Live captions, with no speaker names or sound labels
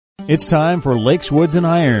It's time for Lakes, Woods, and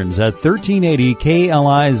Irons at 1380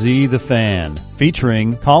 KLIZ The Fan,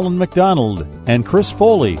 featuring Colin McDonald and Chris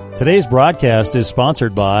Foley. Today's broadcast is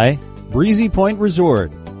sponsored by Breezy Point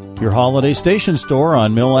Resort, your holiday station store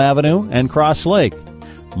on Mill Avenue and Cross Lake,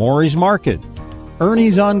 Maury's Market,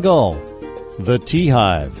 Ernie's on Gull, The Tea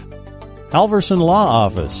Hive, Halverson Law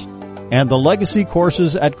Office, and the Legacy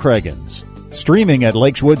Courses at Craigan's. Streaming at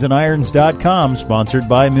lakeswoodsandirons.com, sponsored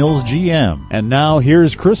by Mills GM. And now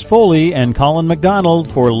here's Chris Foley and Colin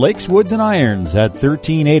McDonald for Lakes, Woods, and Irons at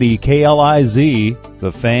 1380 KLIZ,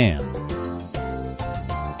 The Fan.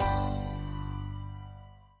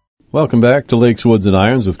 Welcome back to Lakes, Woods, and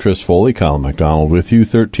Irons with Chris Foley, Colin McDonald with you,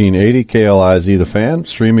 1380 KLIZ, The Fan,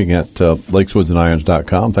 streaming at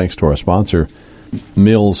lakeswoodsandirons.com. Thanks to our sponsor,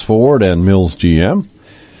 Mills Ford and Mills GM.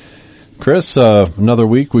 Chris, another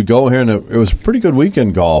week we go here, and it was a pretty good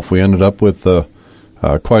weekend golf. We ended up with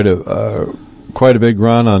quite a big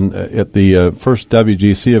run at the first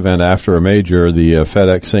WGC event after a major. The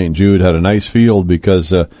FedEx St. Jude had a nice field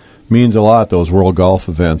because it means a lot. Those World Golf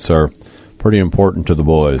events are pretty important to the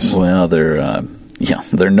boys. Well,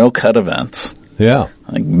 they're no-cut events. Yeah,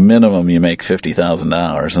 like minimum you make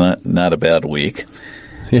 $50,000. Not a bad week.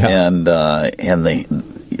 Yeah, and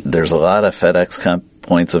there's a lot of FedEx Cup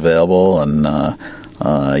points available, and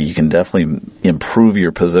you can definitely improve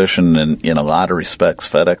your position in a lot of respects.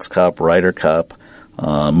 FedEx Cup, Ryder Cup,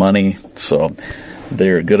 money. So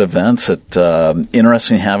they're good events.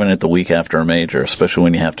 Interesting having it the week after a major, especially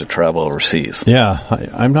when you have to travel overseas. Yeah,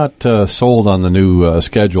 I'm not sold on the new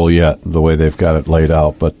schedule yet, the way they've got it laid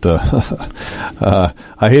out. But I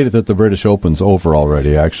hate it that the British Open's over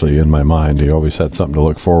already, actually, in my mind. You always had something to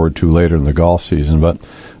look forward to later in the golf season. But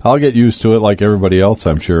I'll get used to it like everybody else,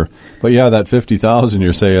 I'm sure. But, yeah, that 50,000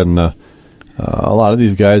 you're saying, a lot of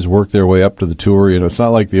these guys work their way up to the tour. You know, it's not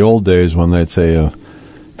like the old days when they'd say,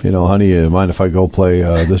 honey, mind if I go play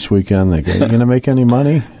this weekend? They go, you going to make any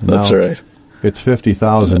money? That's right. It's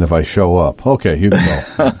 50,000 if I show up. Okay, you can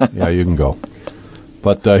go. Yeah, you can go.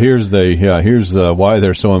 But here's why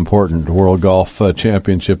they're so important: World Golf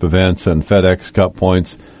Championship events and FedEx Cup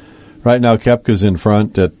points. Right now, Koepka's in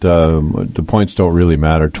front. The points don't really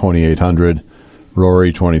matter. 2,800,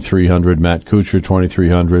 Rory 2,300, Matt Kuchar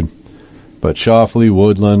 2,300. But Schauffele,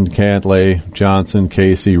 Woodland, Cantlay, Johnson,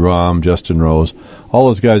 Casey, Rahm, Justin Rose, all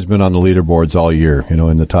those guys have been on the leaderboards all year,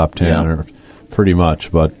 in the top 10 or pretty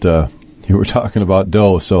much. But you were talking about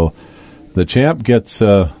dough, so the champ gets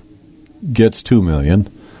 $2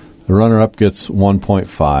 million, the runner-up gets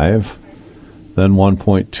 1.5, then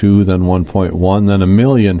 1.2, then 1.1, then $1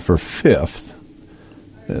 million for fifth.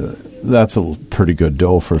 That's a pretty good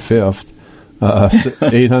dough for fifth.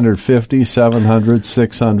 850, 700,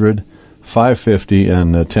 600. 550,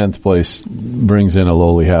 and 10th place brings in a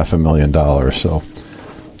lowly $500,000. So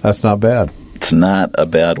that's not bad. It's not a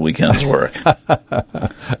bad weekend's work.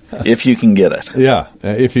 If you can get it. Yeah,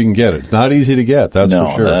 if you can get it. Not easy to get, that's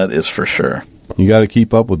for sure. No, that is for sure. You got to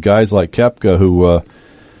keep up with guys like Koepka, who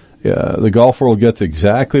the golf world gets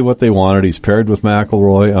exactly what they wanted. He's paired with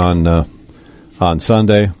McIlroy on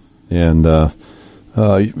Sunday, and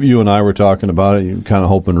you and I were talking about it. You're kind of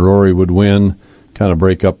hoping Rory would win, kind of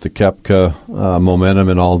break up the Koepka momentum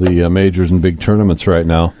in all the majors and big tournaments right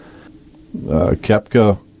now.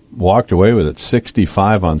 Koepka walked away with it,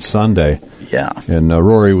 65 on Sunday. Yeah. And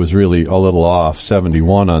Rory was really a little off,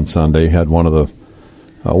 71 on Sunday. Had one of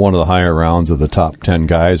the higher rounds of the top 10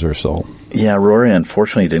 guys or so. Yeah, Rory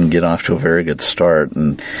unfortunately didn't get off to a very good start.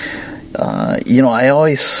 And,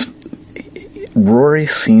 Rory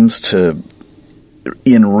seems to,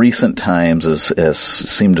 in recent times, has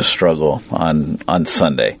seemed to struggle on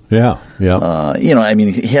Sunday. Yeah.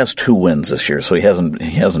 He has 2 wins this year, so he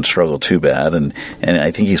hasn't struggled too bad, and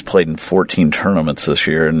I think he's played in 14 tournaments this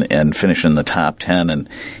year and finished in the top 10 in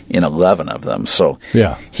 11 of them. So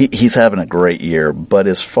yeah, he's having a great year. But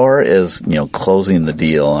as far as closing the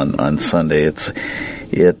deal on Sunday,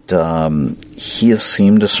 he has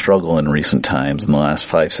seemed to struggle in recent times in the last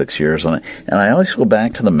 5-6 years, and I always go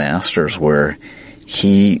back to the Masters where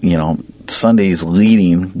he, Sunday's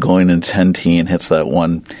leading going into 10-tee and hits that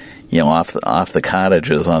one, off the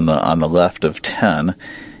cottages on the left of 10,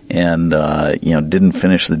 and didn't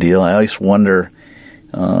finish the deal. I always wonder.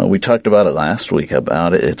 We talked about it last week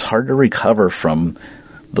about it. It's hard to recover from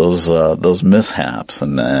those mishaps,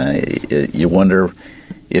 and you wonder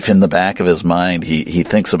if in the back of his mind he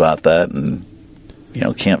thinks about that and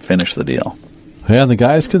can't finish the deal. Yeah, the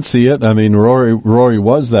guys can see it. I mean, Rory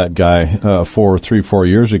was that guy 4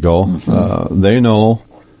 years ago. Mm-hmm. They know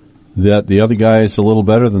that the other guy is a little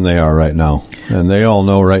better than they are right now, and they all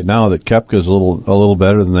know right now that Koepka's a little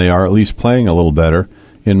better than they are, at least playing a little better.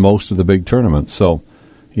 in most of the big tournaments. So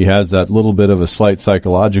he has that little bit of a slight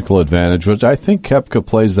psychological advantage, which I think Koepka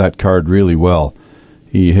plays that card really well.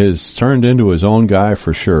 He has turned into his own guy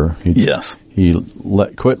for sure. Yes. He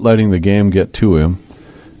quit letting the game get to him.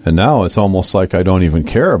 And now it's almost like I don't even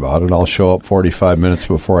care about it. I'll show up 45 minutes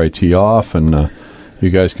before I tee off, and you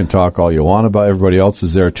guys can talk all you want about it. Everybody else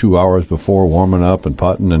is there 2 hours before warming up and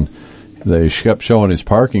putting, and they kept showing his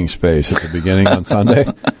parking space at the beginning on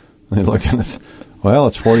Sunday. They look at this. Well,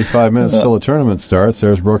 it's 45 minutes till the tournament starts.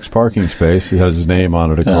 There's Brooks' parking space. He has his name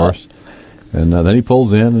on it, of course. And then he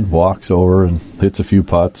pulls in and walks over and hits a few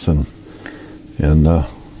putts and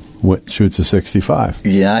shoots a 65.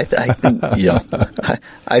 Yeah, I think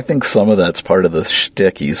I think some of that's part of the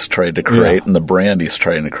shtick he's tried to create and the brand he's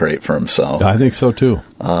trying to create for himself. I think so too.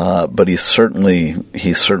 But he's certainly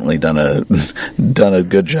done a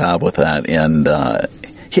good job with that, and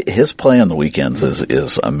his play on the weekends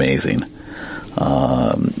is amazing.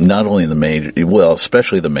 Not only in the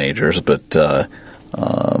especially the majors, but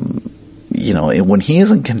when he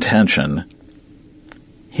is in contention,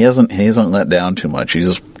 he hasn't let down too much. He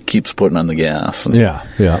just keeps putting on the gas. And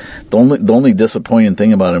The only disappointing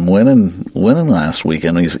thing about him winning last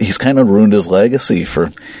weekend, he's kind of ruined his legacy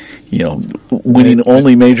for, winning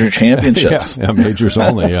only major championships. Majors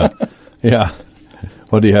only. Yeah.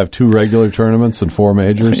 What do you have? 2 regular tournaments and 4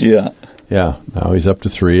 majors? Yeah. Yeah. Now he's up to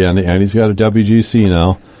 3, and he's got a WGC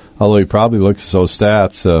now. Although he probably looks at those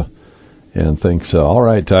stats and thinks, "All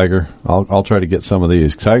right, Tiger, I'll try to get some of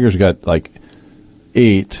these." Tiger's got like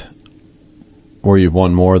 8. Where you've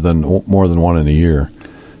won more than one in a year,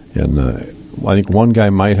 and I think one guy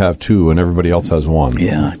might have 2, and everybody else has 1.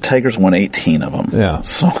 Yeah, Tiger's won 18 of them. Yeah,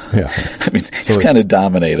 so I mean, he's kind of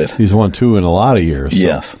dominated. He's won 2 in a lot of years. So.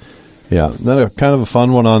 Yes. Yeah. Then kind of a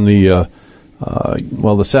fun one on the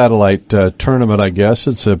the satellite tournament. I guess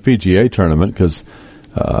it's a PGA tournament because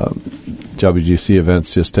WGC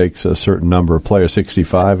events just takes a certain number of players,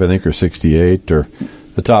 65, I think, or 68, or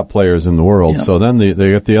the top players in the world. Yep. So then they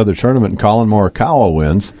get the other tournament, and Colin Morikawa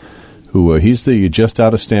wins, who he's just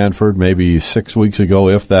out of Stanford, maybe 6 weeks ago,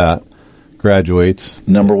 if that, graduates.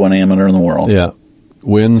 Number 1 amateur in the world. Yeah.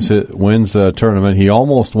 Wins a tournament. He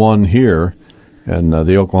almost won here, and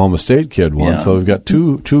the Oklahoma State kid won. Yeah. So we've got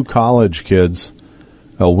two college kids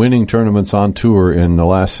winning tournaments on tour in the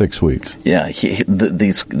last 6 weeks. Yeah,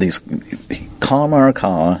 these Colin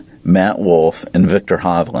Morikawa, Matt Wolff, and Victor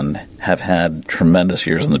Hovland have had tremendous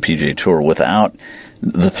years in the PGA Tour. Without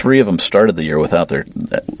the 3 of them started the year without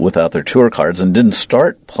their tour cards and didn't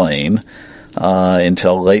start playing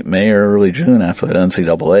until late May or early June after the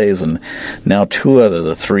NCAAs, and now 2 out of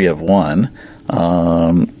the 3 have won.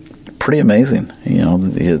 Pretty amazing,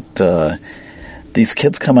 these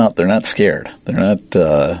kids come out; they're not scared. They're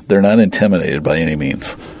not intimidated by any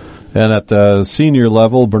means. And at the senior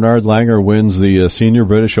level, Bernard Langer wins the Senior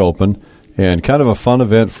British Open, and kind of a fun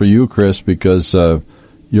event for you, Chris, because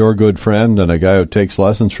your good friend and a guy who takes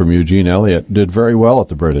lessons from you, Gene Elliott, did very well at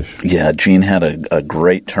the British. Yeah, Gene had a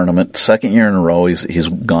great tournament. 2nd year in a row, he's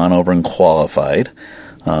gone over and qualified.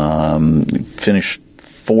 Finished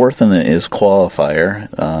 4th in his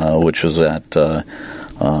qualifier, which was at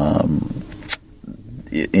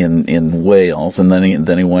in Wales, and then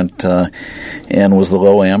he went and was the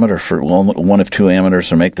low amateur for one of 2 amateurs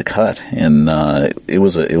to make the cut, and it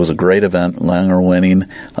was a great event. Langer winning,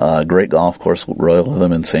 great golf course, Royal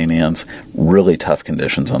Lytham in St. Anne's. Really tough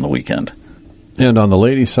conditions on the weekend. And on the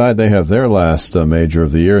ladies' side, they have their last major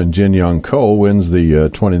of the year, and Jin Young Ko wins the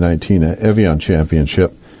 2019 Evian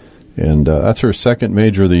Championship, and that's her 2nd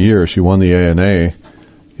major of the year. She won the ANA.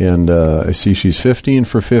 And I see she's 15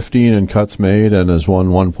 for 15 in cuts made and has won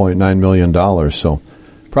 $1.9 million. So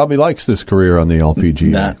probably likes this career on the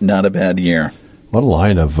LPGA. Not a bad year. What a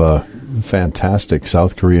line of fantastic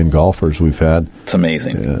South Korean golfers we've had. It's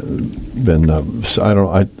amazing.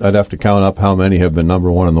 I'd have to count up how many have been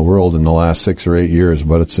number 1 in the world in the last 6 or 8 years,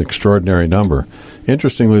 but it's an extraordinary number.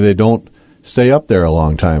 Interestingly, they don't stay up there a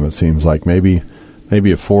long time, it seems like. Maybe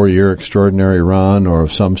a 4-year extraordinary run or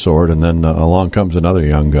of some sort, and then along comes another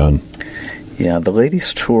young gun. Yeah, the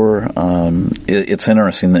ladies' tour, it's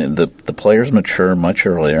interesting. The players mature much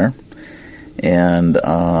earlier, and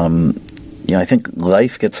I think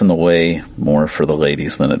life gets in the way more for the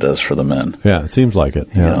ladies than it does for the men. Yeah, it seems like it.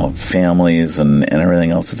 Yeah. Families and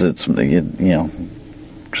everything else. It's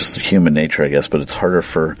just human nature, I guess, but it's harder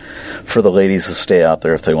for the ladies to stay out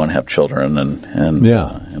there if they want to have children and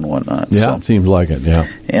whatnot. Yeah, so, it seems like it, yeah.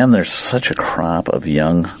 And there's such a crop of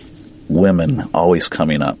young women always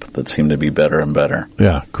coming up that seem to be better and better.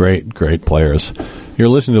 Yeah, great players. You're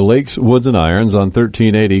listening to Lakes, Woods, and Irons on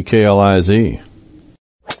 1380 KLIZ.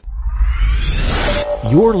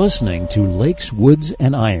 You're listening to Lakes, Woods,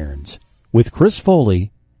 and Irons with Chris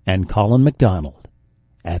Foley and Colin McDonald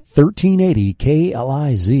at 1380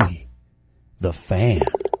 KLIZ, The Fan.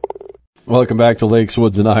 Welcome back to Lakes,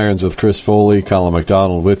 Woods, and Irons with Chris Foley, Colin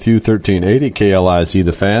McDonald with you, 1380 KLIZ,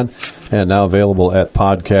 The Fan, and now available at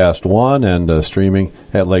Podcast One and streaming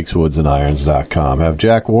at lakeswoodsandirons.com. Have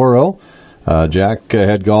Jack Wawro, Jack,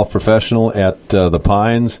 head golf professional at the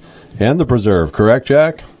Pines and the Preserve, correct,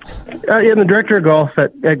 Jack? Yeah, I'm the director of golf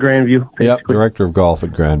at Grandview. Basically. Yep, director of golf at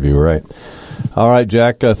Grandview, right. All right,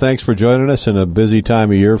 Jack, thanks for joining us in a busy time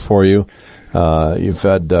of year for you. You've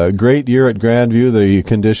had a great year at Grandview. The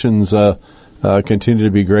conditions continue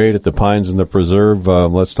to be great at the Pines and the Preserve.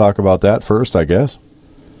 Let's talk about that first, I guess.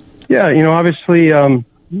 Yeah, obviously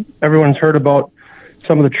everyone's heard about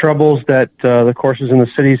some of the troubles that the courses in the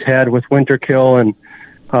cities had with winter kill, and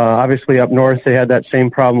obviously up north they had that same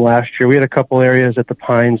problem last year. We had a couple areas at the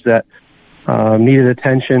Pines that needed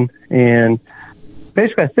attention, and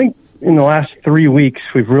basically I think in the last 3 weeks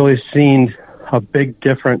we've really seen a big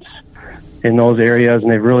difference in those areas,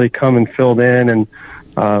 and they've really come and filled in, and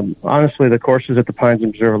honestly the courses at the Pines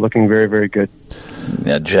and Preserve are looking very, very good.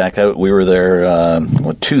 Yeah, Jack, we were there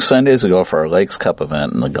 2 Sundays ago for our Lakes Cup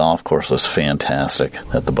event, and the golf course was fantastic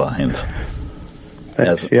at the Pines.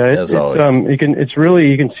 As always. You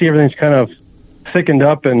can see everything's kind of thickened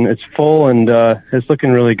up and it's full, and it's looking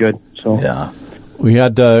really good. So yeah. We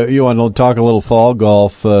had, you want to talk a little fall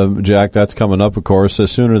golf, Jack, that's coming up, of course,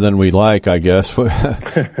 sooner than we like, I guess.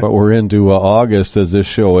 But we're into August as this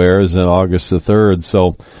show airs, on August the 3rd.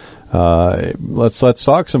 So let's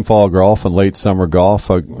talk some fall golf and late summer golf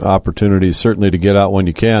opportunities, certainly to get out when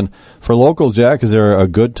you can. For locals, Jack, is there a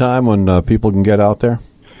good time when people can get out there?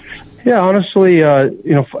 Yeah, honestly, as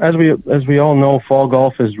we all know, fall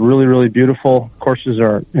golf is really, really beautiful. Courses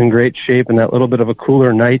are in great shape, and that little bit of a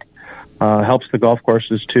cooler night helps the golf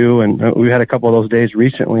courses too. And we had a couple of those days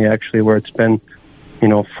recently, actually, where it's been,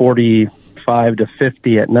 45 to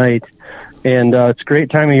 50 at night. And it's a great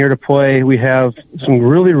time of year to play. We have some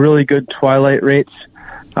really, really good twilight rates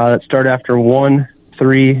that start after 1,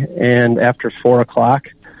 3, and after 4 o'clock.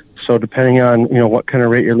 So depending on, what kind of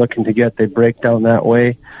rate you're looking to get, they break down that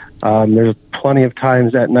way. There's plenty of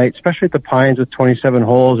times at night, especially at the Pines with 27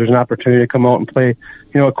 holes. There's an opportunity to come out and play,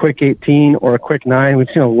 a quick 18 or a quick 9. We've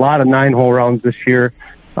seen a lot of 9-hole rounds this year.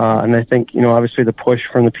 And I think, obviously the push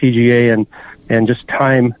from the PGA and just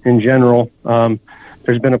time in general,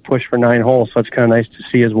 there's been a push for 9 holes. So it's kind of nice to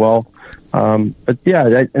see as well. But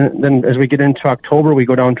yeah, and then as we get into October, we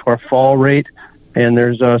go down to our fall rate. And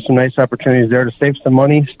there's some nice opportunities there to save some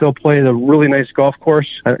money, still play the really nice golf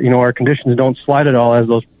course. Our conditions don't slide at all as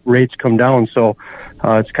those rates come down. So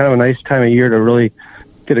it's kind of a nice time of year to really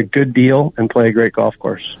get a good deal and play a great golf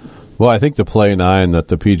course. Well, I think the Play 9 that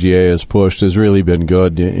the PGA has pushed has really been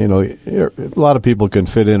good. A lot of people can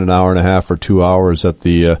fit in an hour and a half or 2 hours at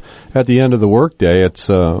the end of the workday. It's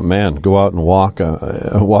go out and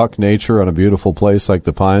walk nature on a beautiful place like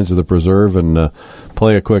the Pines or the Preserve, and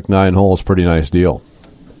play a quick 9 holes. Pretty nice deal.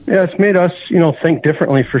 Yeah, it's made us think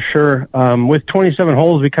differently for sure. With 27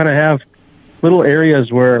 holes, we kind of have little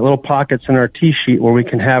areas little pockets in our tee sheet where we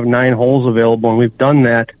can have 9 holes available, and we've done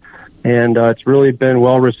that. And it's really been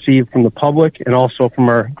well received from the public and also from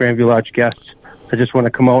our Grandview Lodge guests. I just want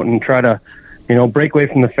to come out and try to, break away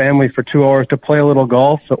from the family for 2 hours to play a little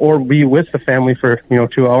golf, or be with the family for,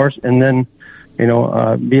 2 hours, and then,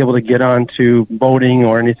 be able to get on to boating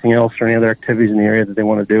or anything else or any other activities in the area that they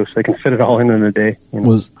want to do, so they can fit it all in a day.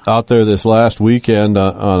 Was out there this last weekend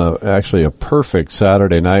on actually a perfect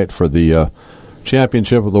Saturday night for the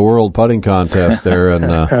Championship of the World putting contest there, and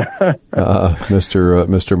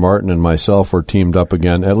Mr. Martin and myself were teamed up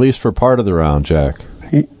again, at least for part of the round, Jack.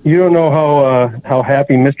 You don't know how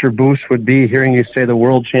happy Mr. Booth would be hearing you say the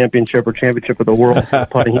World Championship or Championship of the World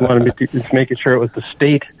putting. He wanted me to just making sure it was the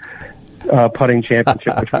state putting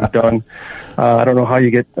championship, which we've done. I don't know how you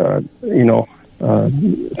get to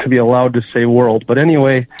be allowed to say world. But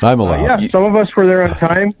anyway, I'm allowed. Some of us were there on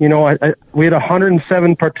time. We had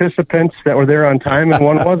 107 participants that were there on time, and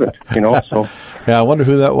one wasn't. So. Yeah, I wonder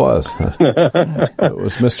who that was. It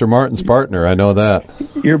was Mr. Martin's partner. I know that.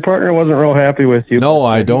 Your partner wasn't real happy with you. No,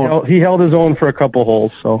 I don't. He held his own for a couple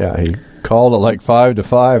holes. So yeah, he called it like 5 to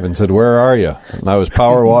 5 and said, "Where are you?" And I was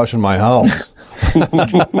power washing my house.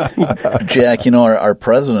 Jack, our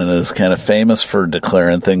president is kind of famous for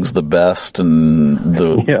declaring things the best in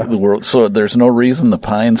the world. So there's no reason the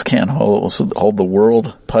Pines can't hold the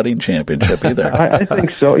World Putting Championship either. I think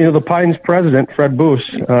so. The Pines president, Fred Boos,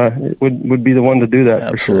 would be the one to do that.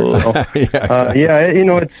 Absolutely. For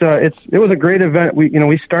sure. So, it was a great event.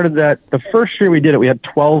 We started that the first year we did it. We had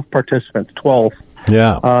 12 participants, 12.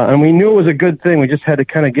 Yeah. And we knew it was a good thing. We just had to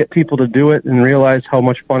kind of get people to do it and realize how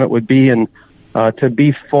much fun it would be. And to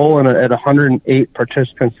be full and at 108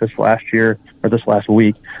 participants this last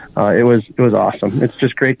week, it was awesome. It's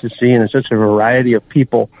just great to see, and it's such a variety of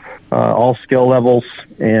people, all skill levels,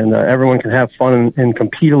 and everyone can have fun and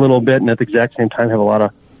compete a little bit, and at the exact same time have a lot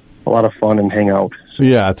of fun and hang out.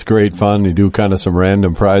 Yeah, it's great fun. You do kind of some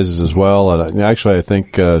random prizes as well. And actually, I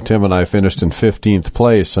think Tim and I finished in 15th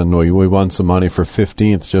place, and we won some money for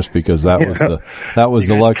 15th just because that was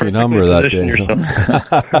the lucky number that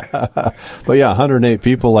day. But yeah, 108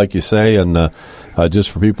 people, like you say, and just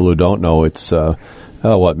for people who don't know, it's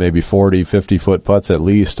maybe 40, 50-foot putts at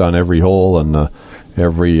least on every hole, and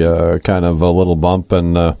every kind of a little bump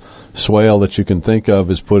and swale that you can think of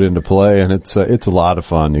is put into play, and it's a lot of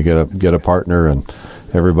fun. You get a partner, and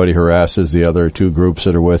everybody harasses the other two groups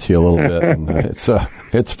that are with you a little bit, and it's a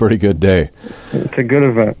pretty good day. It's a good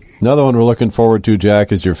event. Another one we're looking forward to,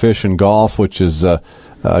 Jack, is your fish and golf, which has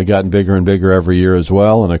gotten bigger and bigger every year as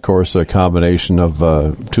well, and of course a combination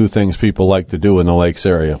of two things people like to do in the lakes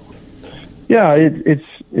area. Yeah,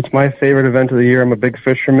 it's my favorite event of the year. I'm a big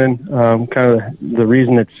fisherman. Kind of the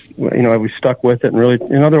reason we stuck with it, and really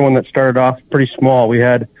another one that started off pretty small. We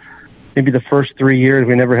had maybe the first 3 years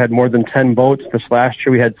we never had more than 10 boats. This last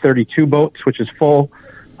year we had 32 boats, which is full.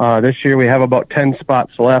 This year we have about 10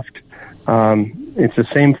 spots left. It's the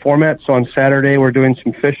same format. So on Saturday we're doing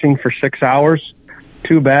some fishing for 6 hours.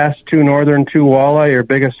 2 bass, 2 northern, 2 walleye. Your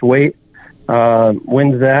biggest weight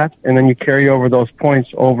wins that, and then you carry over those points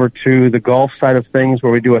over to the golf side of things,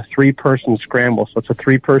 where we do a 3-person scramble. So it's a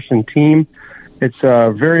 3-person team. It's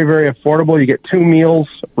very, very affordable. You get 2 meals,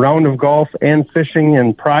 round of golf and fishing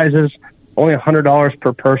and prizes, only $100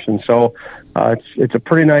 per person. So it's a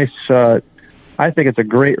pretty nice. I think it's a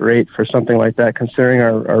great rate for something like that, considering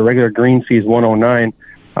our regular green fee is $109.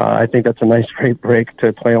 I think that's a nice rate break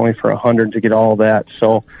to play only for $100 to get all of that.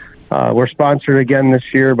 So. We're sponsored again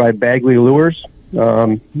this year by Bagley Lures,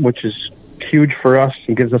 which is huge for us.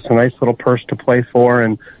 It gives us a nice little purse to play for,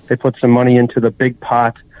 and they put some money into the big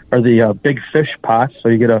pot, or the big fish pot. So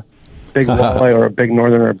you get a big walleye or a big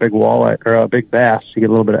northern or a big walleye or a big bass. You get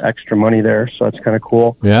a little bit of extra money there, so that's kind of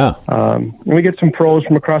cool. Yeah. And we get some pros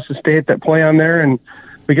from across the state that play on there, and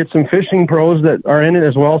we get some fishing pros that are in it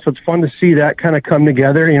as well. So it's fun to see that kind of come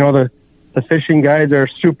together. You know, the fishing guys are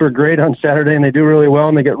super great on Saturday, and they do really well,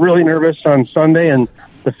 and they get really nervous on Sunday, and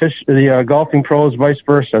the golfing pros vice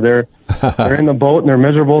versa. They're in the boat and they're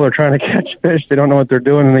miserable. They're trying to catch fish. They don't know what they're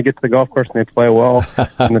doing, and they get to the golf course and they play well.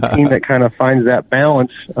 And the team that kind of finds that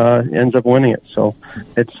balance ends up winning it. So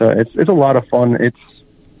it's a lot of fun. It's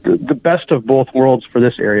the best of both worlds for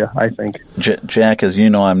this area, I think. Jack, as you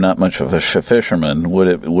know, I'm not much of a fisherman.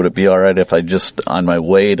 Would it be all right if I just, on my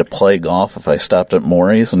way to play golf, if I stopped at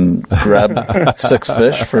Maury's and grabbed 6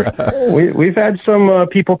 fish? We've had some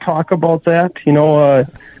people talk about that. You know,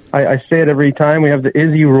 I say it every time. We have the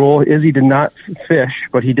Izzy rule. Izzy did not fish,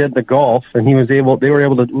 but he did the golf, and they were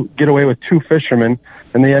able to get away with 2 fishermen,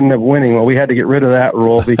 and they ended up winning. Well, we had to get rid of that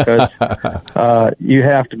rule because you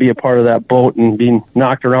have to be a part of that boat, and being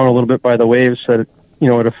knocked around a little bit by the waves, so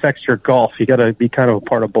it affects your golf. You got to be kind of a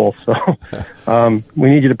part of both. So we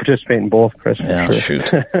need you to participate in both, Chris. Yeah, sure.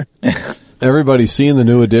 Shoot. Everybody's seen the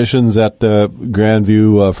new additions at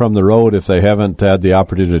Grandview from the road. If they haven't had the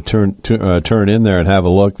opportunity to turn in there and have a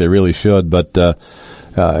look, they really should. But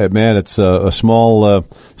man, it's a small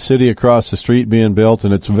city across the street being built,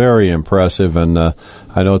 and it's very impressive. And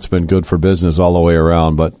I know it's been good for business all the way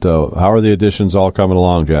around. But how are the additions all coming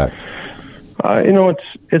along, Jack?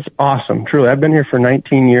 It's awesome. Truly, I've been here for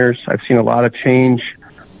 19 years. I've seen a lot of change.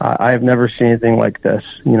 I have never seen anything like this,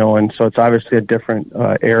 and so it's obviously a different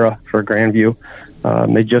era for Grandview.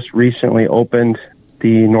 They just recently opened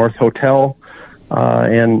the North Hotel,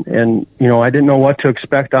 and I didn't know what to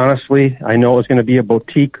expect, honestly. I know it was going to be a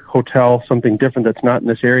boutique hotel, something different that's not in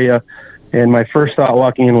this area, and my first thought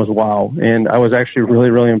walking in was wow, and I was actually really,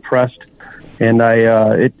 really impressed, and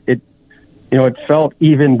it felt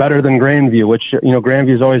even better than Grandview, which,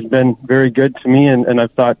 Grandview's always been very good to me, and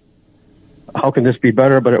I've thought, how can this be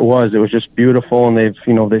better? But it was just beautiful, and they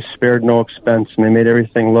spared no expense, and they made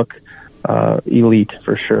everything look elite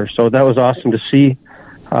for sure. So that was awesome to see.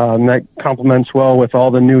 That complements well with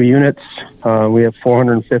all the new units. We have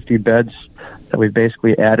 450 beds that we've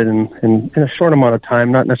basically added in a short amount of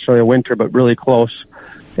time, not necessarily a winter, but really close.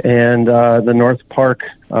 And the North Park,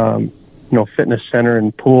 fitness center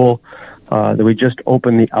and pool, that we just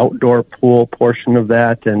opened the outdoor pool portion of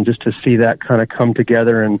that, and just to see that kind of come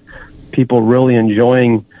together and people really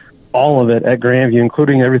enjoying all of it at Grandview,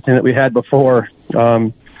 including everything that we had before.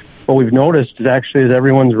 What what we've noticed is actually that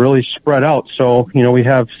everyone's really spread out. So, we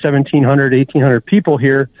have 1,700, 1,800 people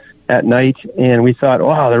here at night, and we thought,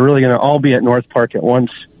 wow, they're really going to all be at North Park at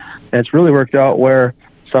once. And it's really worked out where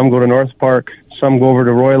some go to North Park, some go over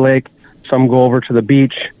to Roy Lake, some go over to the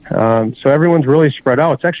beach. So everyone's really spread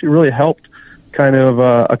out. It's actually really helped kind of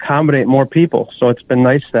accommodate more people. So it's been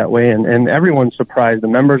nice that way, and everyone's surprised. The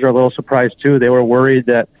members are a little surprised, too. They were worried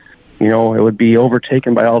that, it would be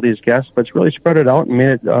overtaken by all these guests, but it's really spread it out and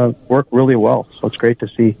made it work really well. So it's great to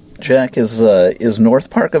see. Jack, is North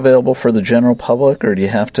Park available for the general public, or do you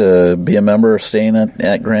have to be a member staying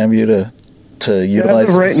at Grandview to utilize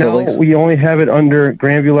the right facilities? Now, we only have it under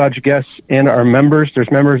Grandview Lodge guests and our members. There's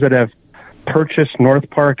members that have purchased North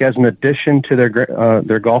Park as an addition to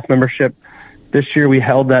their golf membership. This year we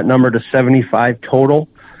held that number to 75 total.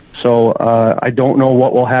 So I don't know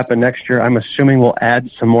what will happen next year. I'm assuming we'll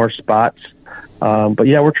add some more spots. But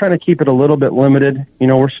yeah, we're trying to keep it a little bit limited.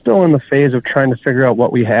 We're still in the phase of trying to figure out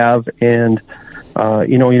what we have, and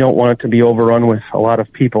you don't want it to be overrun with a lot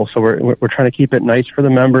of people. So we're trying to keep it nice for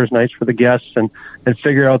the members, nice for the guests, and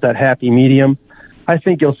figure out that happy medium. I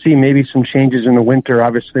think you'll see maybe some changes in the winter.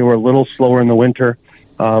 Obviously, we're a little slower in the winter.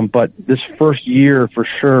 But this first year, for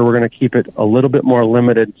sure, we're going to keep it a little bit more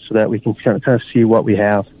limited so that we can kind of see what we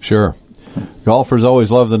have. Sure. Golfers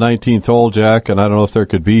always love the 19th hole, Jack, and I don't know if there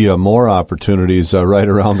could be more opportunities right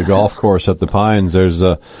around the golf course at the Pines. There's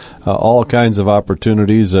all kinds of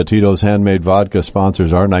opportunities. Tito's Handmade Vodka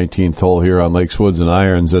sponsors our 19th hole here on Lakes, Woods, and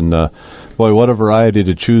Irons, and boy, what a variety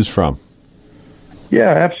to choose from.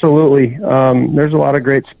 Yeah, absolutely. There's a lot of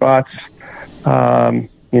great spots.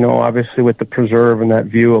 Obviously with the preserve and that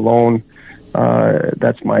view alone,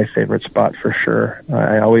 that's my favorite spot for sure.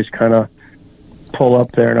 I always kind of pull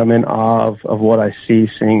up there and I'm in awe of what I see,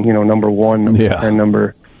 seeing, number 1 and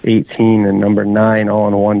number 18 and number 9 all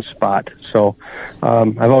in one spot. So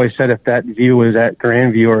I've always said if that view was at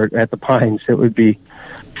Grandview or at the Pines, it would be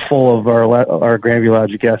full of our Grandview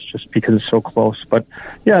Lodge guests just because it's so close. But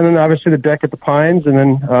yeah, and then obviously the deck at the Pines, and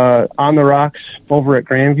then on the rocks over at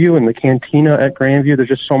Grandview and the cantina at Grandview. There's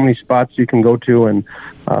just so many spots you can go to, and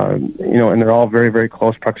and they're all very, very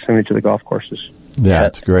close proximity to the golf courses. Yeah,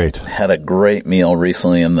 it's great. Had a great meal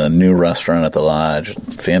recently in the new restaurant at the Lodge.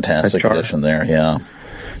 Fantastic addition there, yeah.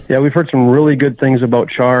 Yeah, we've heard some really good things about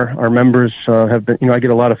Char. Our members have been, I get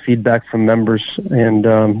a lot of feedback from members, and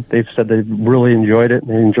they've said they've really enjoyed it.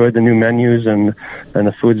 They enjoyed the new menus, and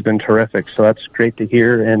the food's been terrific. So that's great to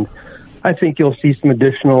hear. And I think you'll see some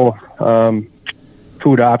additional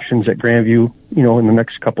food options at Grandview, in the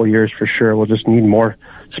next couple of years for sure. We'll just need more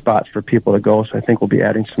spots for people to go. So I think we'll be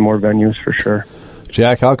adding some more venues for sure.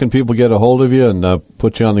 Jack, how can people get a hold of you and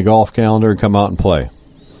put you on the golf calendar and come out and play?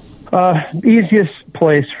 The easiest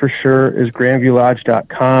place for sure is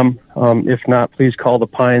grandviewlodge.com. If not, please call the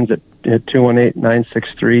Pines at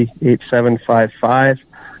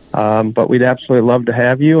 218-963-8755. But we'd absolutely love to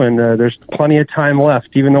have you, and there's plenty of time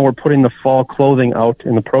left. Even though we're putting the fall clothing out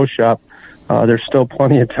in the pro shop, there's still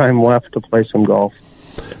plenty of time left to play some golf.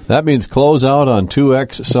 That means close out on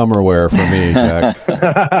 2X summer wear for me, Jack.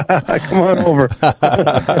 Come on over.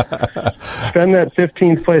 Spend that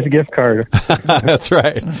 15th place gift card. That's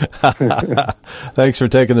right. Thanks for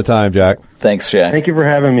taking the time, Jack. Thanks, Jack. Thank you for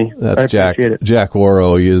having me. That's I appreciate it. Jack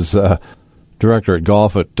Wawro. He is director at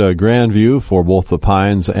golf at Grandview for both the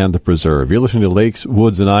Pines and the Preserve. You're listening to Lakes,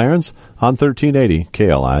 Woods, and Irons on 1380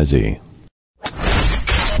 KLIZ.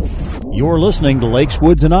 You're listening to Lakes,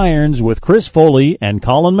 Woods, and Irons with Chris Foley and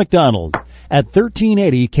Colin McDonald at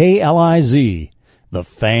 1380 KLIZ, The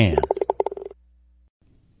Fan.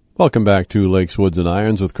 Welcome back to Lakes, Woods, and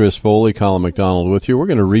Irons with Chris Foley, Colin McDonald with you. We're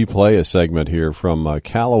going to replay a segment here from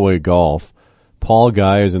Callaway Golf. Paul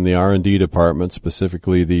Guy is in the R&D department,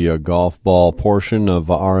 specifically the golf ball portion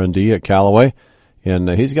of R&D at Callaway, and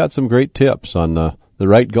he's got some great tips on the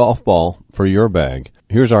right golf ball for your bag.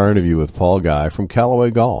 Here's our interview with Paul Guy from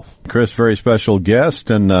Callaway Golf. Chris, very special guest,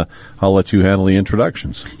 and I'll let you handle the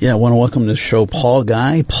introductions. Yeah, I want to welcome to the show Paul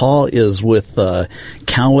Guy. Paul is with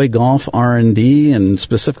Callaway Golf R&D, and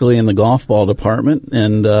specifically in the golf ball department.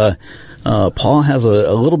 And Paul has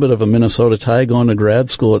a little bit of a Minnesota tie, going to grad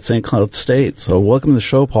school at St. Cloud State. So welcome to the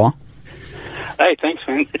show, Paul. Hey, thanks,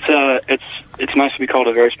 man. It's nice to be called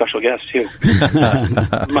a very special guest too.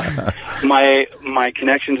 my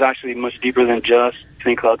connection's actually much deeper than just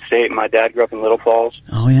St. Cloud State. My dad grew up in Little Falls.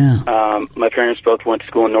 Oh yeah. My parents both went to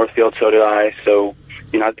school in Northfield. So did I. So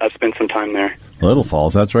I spent some time there. Little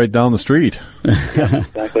Falls, that's right down the street. Yeah,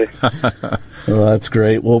 exactly. Well, that's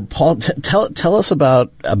great. Well, Paul, tell us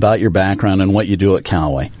about your background and what you do at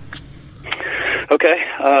Callaway. Okay.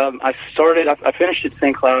 I finished at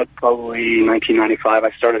St. Cloud probably in 1995.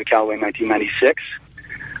 I started at Callaway in 1996.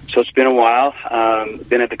 So it's been a while.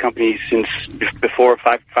 Been at the company since before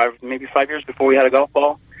maybe 5 years before we had a golf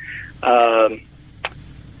ball.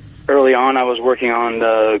 Early on, I was working on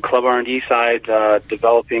the club R&D side,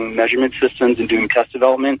 developing measurement systems and doing test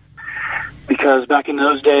development. Because back in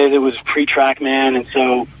those days, it was pre-TrackMan, and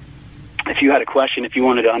so if you had a question, if you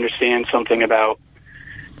wanted to understand something about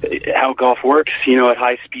how golf works, at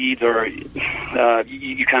high speeds, or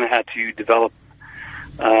you kind of had to develop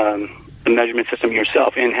a measurement system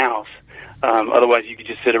yourself in-house. Otherwise, you could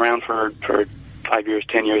just sit around for 5 years,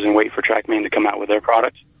 10 years, and wait for TrackMan to come out with their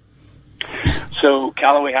product. So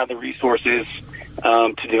Callaway had the resources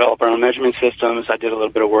to develop our own measurement systems. I did a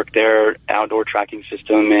little bit of work there, outdoor tracking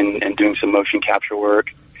system, and doing some motion capture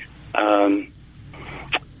work.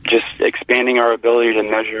 Just expanding our ability to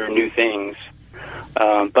measure new things.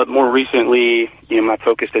 But more recently, my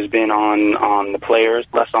focus has been on the players,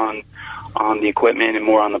 less on the equipment and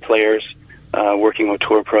more on the players, working with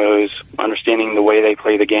tour pros, understanding the way they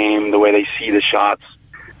play the game, the way they see the shots,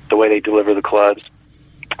 the way they deliver the clubs,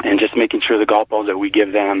 and just making sure the golf balls that we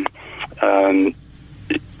give them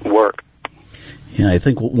work. Yeah, I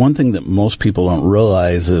think one thing that most people don't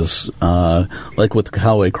realize is, like with the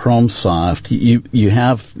Callaway Chrome Soft, you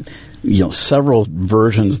have several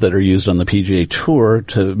versions that are used on the PGA Tour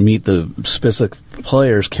to meet the specific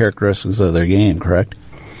players' characteristics of their game. Correct?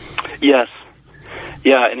 Yes.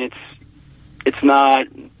 Yeah, and it's not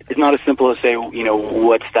as simple as say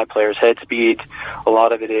what's that player's head speed. A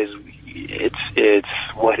lot of it is it's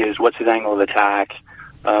what's his angle of attack.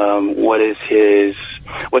 What's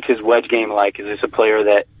his wedge game like? Is this a player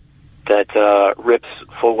that rips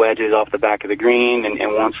full wedges off the back of the green and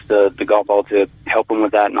wants the golf ball to help him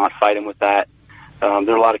with that, not fight him with that? There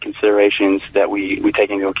are a lot of considerations that we take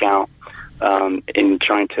into account in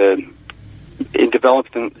trying to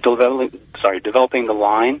developing the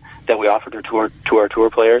line that we offer to our tour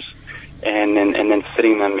players, and then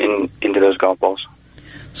fitting them into those golf balls.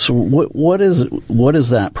 So what is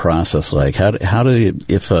that process like? How do you,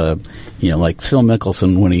 if like Phil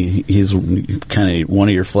Mickelson, when he's kind of one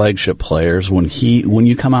of your flagship players, when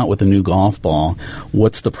you come out with a new golf ball,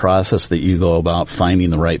 what's the process that you go about finding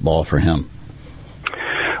the right ball for him?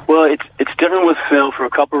 Well, it's different with Phil for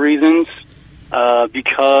a couple reasons.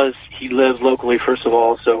 Because he lives locally, first of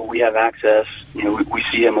all, so we have access. We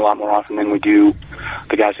see him a lot more often than we do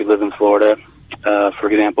the guys who live in Florida, for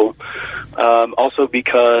example. Also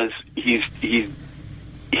because he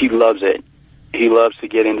loves it. He loves to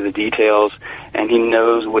get into the details, and he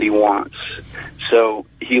knows what he wants. So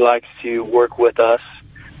he likes to work with us,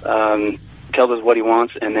 tells us what he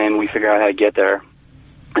wants, and then we figure out how to get there.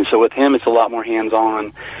 And so with him, it's a lot more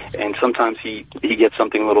hands-on, and sometimes he gets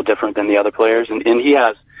something a little different than the other players. And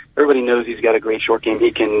everybody knows he's got a great short game.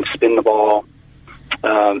 He can spin the ball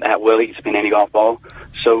at will. He can spin any golf ball.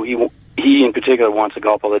 So he in particular wants a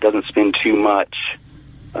golf ball that doesn't spin too much,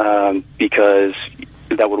 because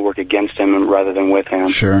that would work against him rather than with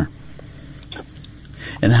him. Sure.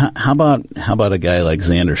 And how about a guy like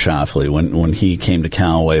Xander Schauffele? When he came to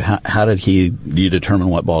Callaway, how did you determine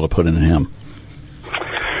what ball to put in him?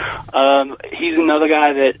 He's another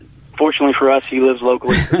guy that, fortunately for us, he lives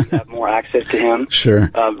locally, so we have more access to him.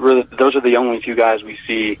 Sure. Really, those are the only two guys we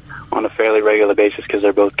see on a fairly regular basis because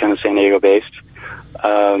they're both kind of San Diego-based.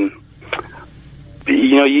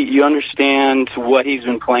 You understand what he's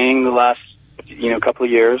been playing the last, couple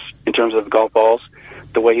of years in terms of golf balls,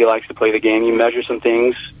 the way he likes to play the game. You measure some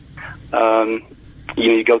things.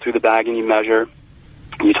 You go through the bag and you measure.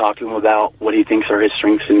 You talk to him about what he thinks are his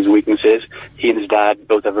strengths and his weaknesses. He and his dad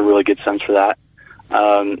both have a really good sense for that.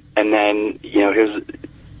 And then,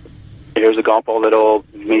 here's a golf ball that'll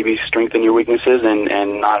maybe strengthen your weaknesses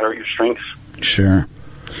and not hurt your strengths. Sure.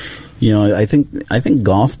 I think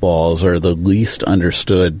golf balls are the least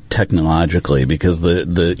understood technologically because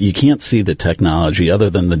you can't see the technology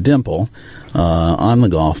other than the dimple on the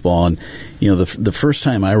golf ball. And the first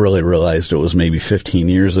time I really realized it was maybe 15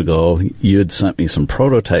 years ago. You had sent me some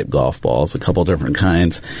prototype golf balls, a couple different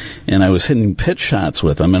kinds, and I was hitting pitch shots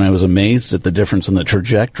with them, and I was amazed at the difference in the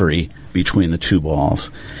trajectory between the two balls.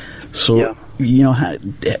 So. Yeah.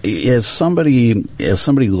 As somebody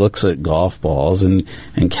looks at golf balls and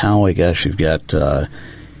Callaway, gosh, you've got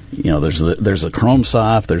there's the Chrome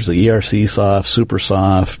Soft, there's the ERC Soft, Super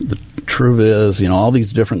Soft, the TrueViz, all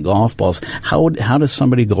these different golf balls. How does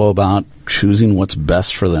somebody go about choosing what's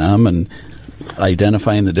best for them and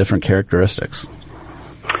identifying the different characteristics?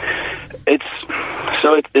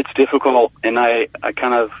 It's difficult, and I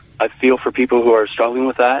feel for people who are struggling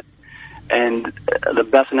with that. And the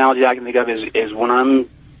best analogy I can think of is when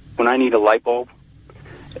I need a light bulb,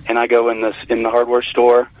 and I go in the hardware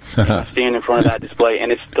store, and I stand in front of that display,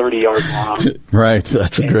 and it's 30 yards long. Right.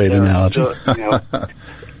 That's a great analogy. So,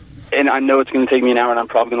 and I know it's going to take me an hour, and I'm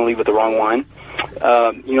probably going to leave with the wrong one.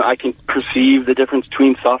 I can perceive the difference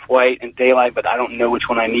between soft white and daylight, but I don't know which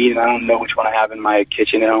one I need, and I don't know which one I have in my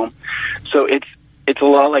kitchen at home. So it's a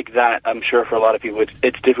lot like that. I'm sure for a lot of people,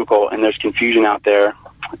 it's difficult, and there's confusion out there.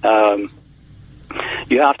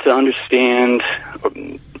 You have to understand,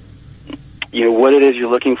 what it is you're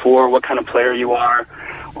looking for, what kind of player you are.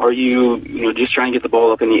 Are you, just trying to get the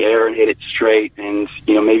ball up in the air and hit it straight, and,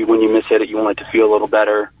 maybe when you miss hit it, you want it to feel a little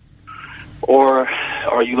better? Or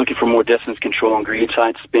are you looking for more distance control and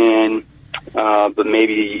greenside spin, but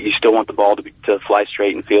maybe you still want the ball to fly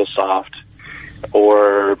straight and feel soft?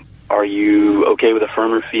 Or are you okay with a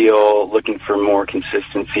firmer feel, looking for more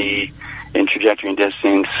consistency in trajectory and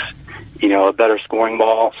distance, a better scoring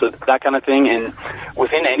ball, so that kind of thing? And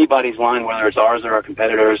within anybody's line, whether it's ours or our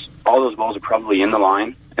competitors, all those balls are probably in the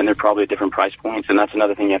line, and they're probably at different price points, and that's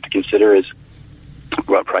another thing you have to consider is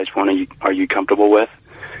what price point are you comfortable with?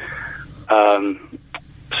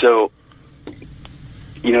 So,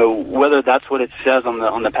 whether that's what it says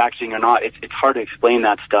on the packaging or not, it's hard to explain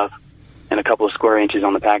that stuff in a couple of square inches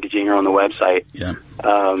on the packaging or on the website. Yeah.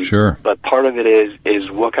 Sure. But part of it is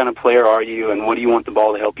what kind of player are you, and what do you want the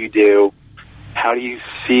ball to help you do? How do you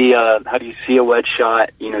see a wedge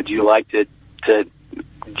shot? Do you like do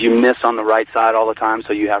you miss on the right side all the time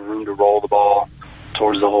so you have room to roll the ball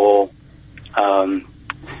towards the hole?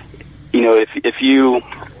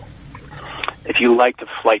 If you like to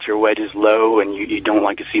flight your wedges low and you don't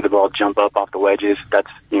like to see the ball jump up off the wedges, that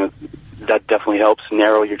definitely helps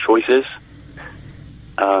narrow your choices.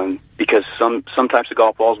 Because some types of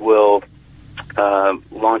golf balls will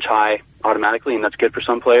launch high automatically, and that's good for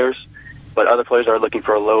some players. But other players are looking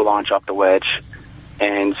for a low launch off the wedge,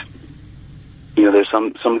 and there's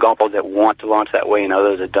some golf balls that want to launch that way, and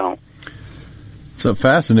others that don't. It's a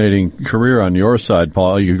fascinating career on your side,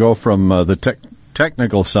 Paul. You go from the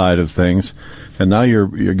technical side of things, and now you're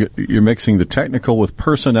mixing the technical with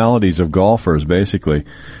personalities of golfers. Basically,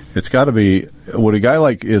 it's got to be what a guy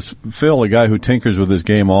like is Phil, a guy who tinkers with his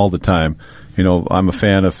game all the time. I'm a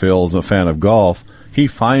fan of Phil's, a fan of golf. He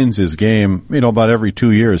finds his game. About every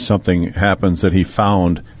 2 years, something happens that he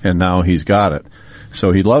found, and now he's got it.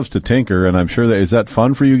 So he loves to tinker, and I'm sure is that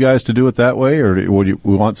fun for you guys to do it that way, or would you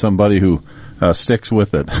want somebody who sticks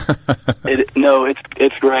with it? No,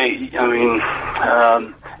 it's great. I mean,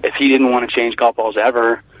 if he didn't want to change golf balls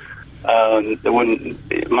ever,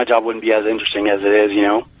 my job wouldn't be as interesting as it is,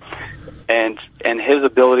 And his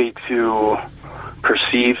ability to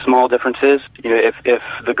perceive small differences. If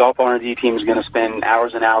the Golf R&D team is going to spend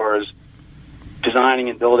hours and hours designing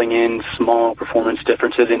and building in small performance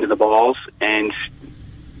differences into the balls, and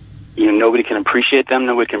nobody can appreciate them,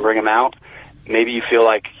 nobody can bring them out. Maybe you feel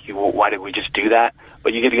like, why did we just do that?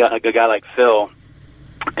 But you get a guy like Phil,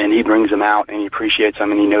 and he brings them out, and he appreciates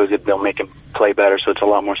them, and he knows that they'll make him play better. So it's a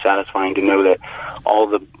lot more satisfying to know that all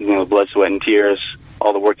the blood, sweat, and tears,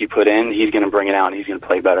 all the work you put in, he's going to bring it out, and he's going to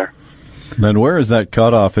play better. Then where is that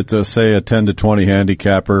cutoff? It's say a 10 to 20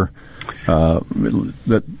 handicapper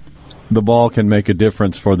that the ball can make a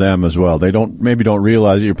difference for them as well. They don't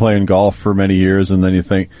realize that you're playing golf for many years, and then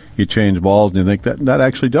you change balls and you think that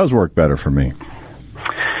actually does work better for me.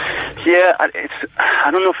 Yeah, I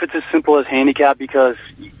don't know if it's as simple as handicap, because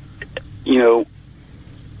you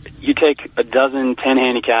take a dozen, 10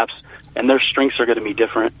 handicaps, and their strengths are going to be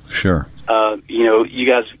different. Sure. You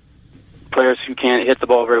guys, players who can't hit the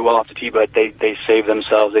ball very well off the tee, but they save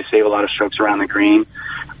themselves. They save a lot of strokes around the green,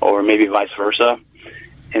 or maybe vice versa.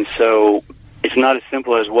 And so it's not as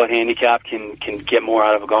simple as what handicap can get more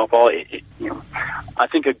out of a golf ball. I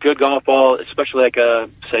think a good golf ball, especially like a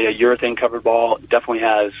urethane covered ball, definitely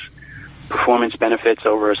has performance benefits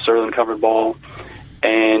over a Sterling covered ball.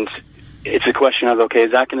 And it's a question of, okay,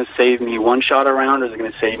 is that going to save me one shot around, or is it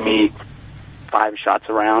going to save me 5 shots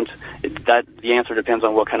around? The answer depends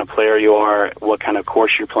on what kind of player you are, what kind of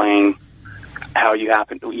course you're playing, how you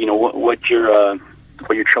happen, what your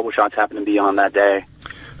trouble shots happen to be on that day.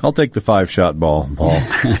 I'll take the 5-shot ball, Paul.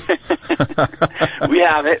 We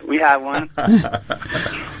have it. We have one.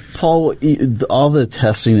 Paul, all the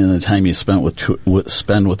testing and the time you spend with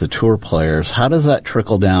the tour players, how does that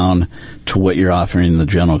trickle down to what you're offering the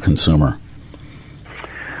general consumer?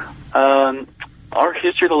 Our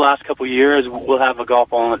history the last couple of years, we'll have a golf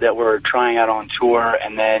ball that we're trying out on tour,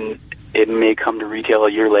 and then it may come to retail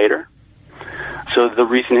a year later. So the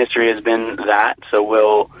recent history has been that. So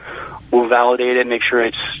we'll validate it, make sure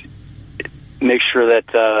it's make sure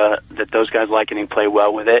that those guys like it and play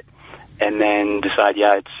well with it, and then decide,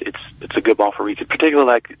 it's a good ball for retail. Particularly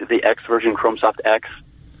like the X version, Chrome Soft X.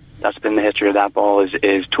 That's been the history of that ball,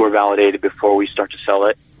 is tour validated before we start to sell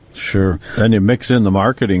it. Sure. And you mix in the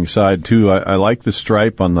marketing side, too. I like the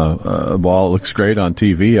stripe on the ball. It looks great on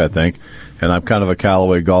TV, I think. And I'm kind of a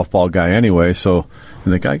Callaway golf ball guy anyway, so I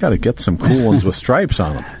think I got to get some cool ones with stripes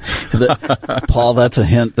on them. Paul, that's a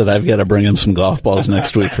hint that I've got to bring him some golf balls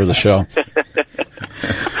next week for the show.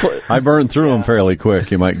 I burned through them fairly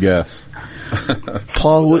quick, you might guess.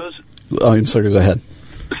 Paul, I'm sorry, go ahead.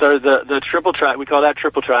 So the triple track, we call that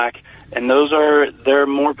triple track, and they're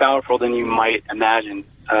more powerful than you might imagine.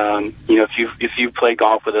 If you play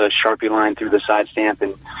golf with a Sharpie line through the side stamp,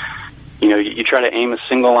 and you try to aim a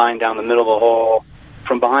single line down the middle of the hole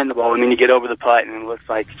from behind the ball, and then you get over the putt, and it looks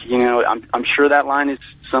like I'm sure that line is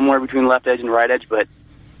somewhere between left edge and right edge, but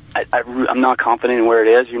I'm not confident in where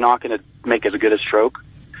it is. You're not going to make as good a stroke.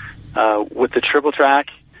 With the triple track,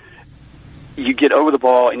 you get over the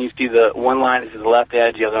ball and you see the one line is at the left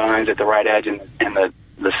edge, the other line is at the right edge, and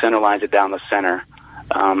the center lines are down the center.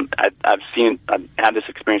 I've had this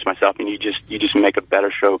experience myself, and you just make a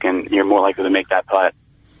better stroke, and you're more likely to make that putt.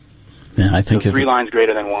 Yeah, I think so 3 lines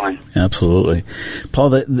greater than 1. Absolutely, Paul.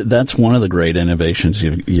 That's one of the great innovations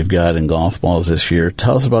you've got in golf balls this year.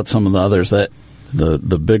 Tell us about some of the others. That the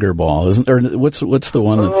bigger ball, isn't there? What's the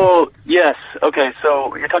one? Oh, yes. Okay,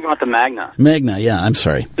 so you're talking about the Magna. Magna, yeah. I'm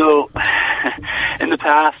sorry. So in the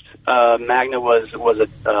past, Magna was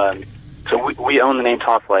a so we own the name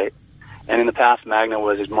Top Flight, and in the past, Magna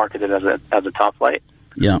was marketed as a Top Flight.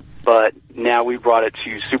 Yeah. But now we brought it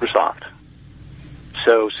to Super Soft.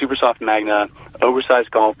 So Super Soft Magna, oversized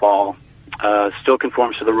golf ball, still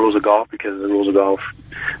conforms to the rules of golf, because the rules of golf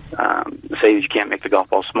say that you can't make the golf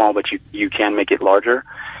ball small, but you can make it larger.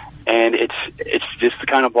 And it's just the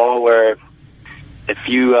kind of ball where if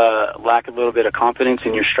you lack a little bit of confidence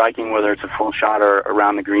in your striking, whether it's a full shot or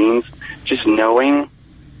around the greens, just knowing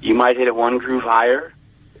you might hit it one groove higher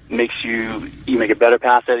makes you make a better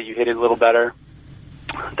pass at it, you hit it a little better.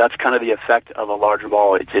 That's kind of the effect of a larger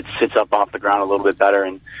ball. It sits up off the ground a little bit better,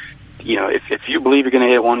 and if you believe you're going to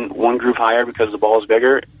hit it one groove higher because the ball is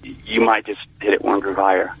bigger, you might just hit it one groove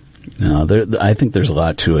higher. No, I think there's a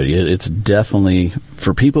lot to it. It's definitely,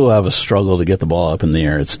 for people who have a struggle to get the ball up in the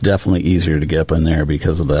air, it's definitely easier to get up in there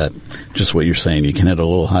because of that. Just what you're saying, you can hit a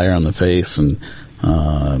little higher on the face and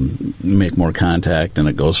make more contact, and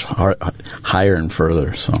it goes higher and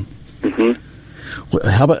further. So. Mm-hmm.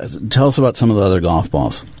 Tell us about some of the other golf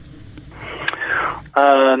balls.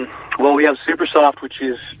 Well, we have Super Soft, which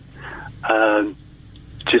is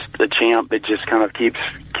just a champ that just kind of keeps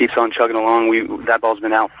on chugging along. That ball's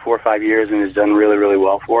been out for 4 or 5 years and has done really, really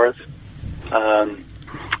well for us.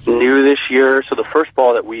 New this year, so the first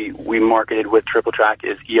ball that we marketed with Triple Track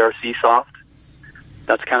is ERC Soft.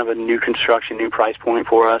 That's kind of a new construction, new price point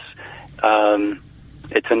for us.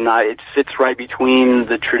 It sits right between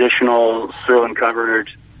the traditional Sterling covered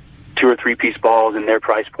 2 or 3 piece balls in their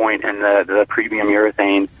price point and the premium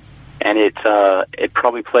urethane, and it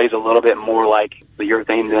probably plays a little bit more like the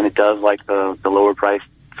urethane than it does like the lower priced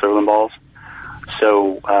Sterling balls.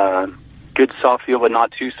 So good soft feel, but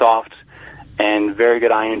not too soft, and very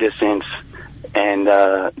good iron distance, and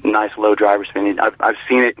nice low driver spin. I've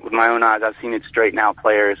seen it with my own eyes. I've seen it straighten out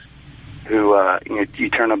players who you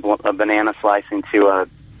turn a banana slice into a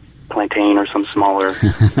plantain or some smaller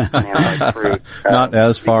banana-like fruit. Not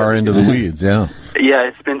as far into the weeds, yeah. Yeah,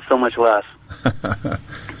 it's been so much less.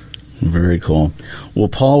 Very cool. Well,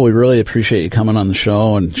 Paul, we really appreciate you coming on the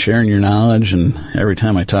show and sharing your knowledge, and every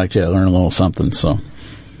time I talk to you, I learn a little something. So,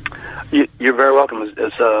 you're very welcome.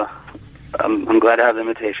 I'm glad to have the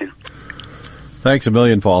invitation. Thanks a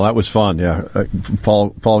million, Paul. That was fun. Yeah,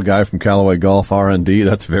 Paul Guy from Callaway Golf R&D.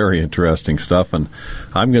 That's very interesting stuff, and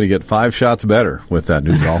I'm going to get 5 shots better with that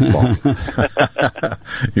new golf ball.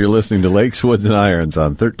 You're listening to Lakes, Woods, and Irons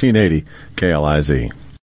on 1380 KLIZ.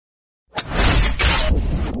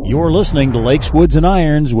 You're listening to Lakes, Woods, and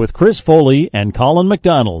Irons with Chris Foley and Colin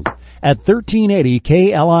McDonald at 1380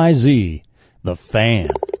 KLIZ, The Fan.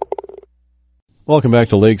 Welcome back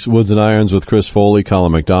to Lakes, Woods, and Irons with Chris Foley,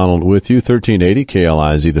 Colin McDonald with you. 1380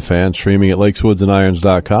 KLIZ, The Fan, streaming at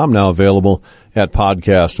lakeswoodsandirons.com. Now available at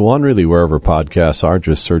Podcast One, really wherever podcasts are.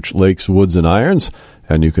 Just search Lakes, Woods, and Irons,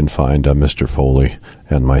 and you can find Mr. Foley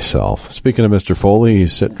and myself. Speaking of Mr. Foley,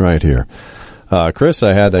 he's sitting right here. Chris,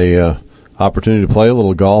 I had a opportunity to play a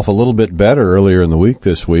little golf a little bit better earlier in the week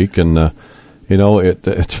this week, and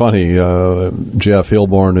it's funny. Jeff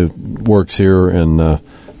Hilborn, who works here, and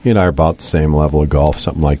he and I are about the same level of golf,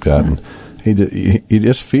 something like that. And You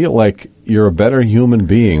just feel like you're a better human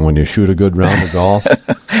being when you shoot a good round of golf.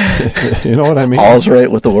 You know what I mean? All's right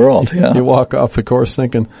with the world. Yeah. You walk off the course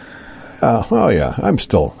thinking, oh yeah, I'm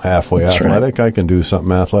still halfway athletic. Right. I can do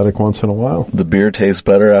something athletic once in a while. The beer tastes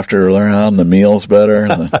better after learning how. The meal's better.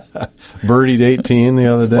 Birdied 18 the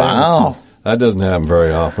other day. Wow. That doesn't happen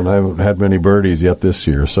very often. I haven't had many birdies yet this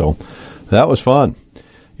year, so that was fun.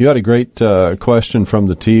 You had a great question from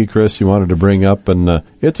the tee, Chris, you wanted to bring up, and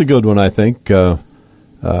it's a good one, I think.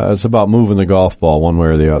 It's about moving the golf ball one way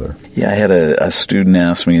or the other. Yeah, I had a student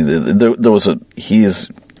ask me, he's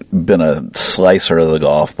been a slicer of the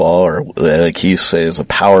golf ball, or like he says, a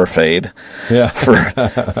power fade for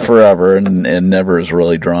forever, and never has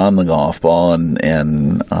really drawn the golf ball,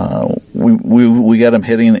 and we got him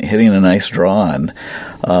hitting a nice draw, and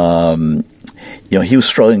he was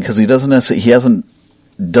struggling because he doesn't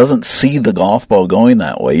see the golf ball going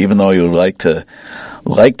that way, even though he would like to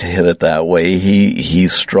hit it that way. He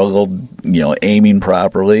struggled, aiming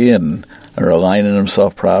properly or aligning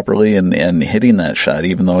himself properly and hitting that shot,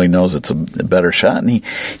 even though he knows it's a better shot. And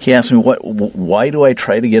he asked me, why do I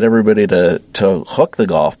try to get everybody to hook the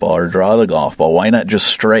golf ball or draw the golf ball? Why not just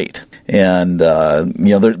straight? And,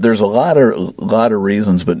 there's a lot of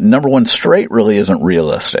reasons, but number one, straight really isn't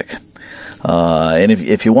realistic. And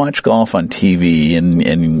if you watch golf on TV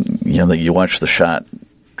and you watch the shot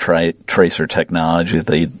tracer technology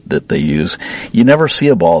that they use, you never see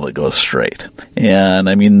a ball that goes straight. And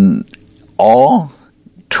I mean, all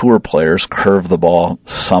tour players curve the ball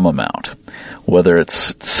some amount, whether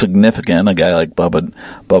it's significant, a guy like Bubba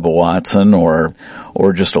Watson, or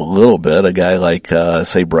just a little bit, a guy like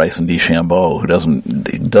say Bryson DeChambeau, who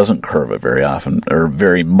doesn't curve it very often, or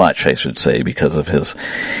very much, I should say, because of his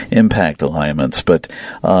impact alignments. But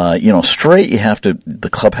straight, the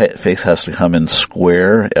club face has to come in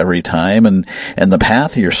square every time, and the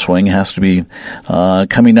path of your swing has to be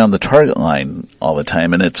coming down the target line all the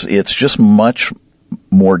time, and it's just much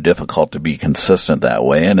more difficult to be consistent that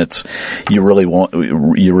way, and you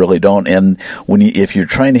really don't. And if you're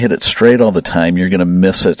trying to hit it straight all the time, you're going to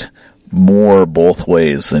miss it more both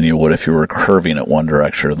ways than you would if you were curving it one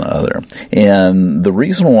direction or the other. And the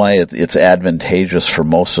reason why it's advantageous for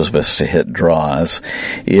most of us to hit draws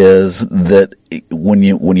is that when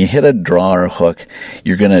you hit a draw or a hook,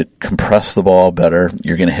 you're going to compress the ball better,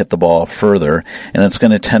 you're going to hit the ball further, and it's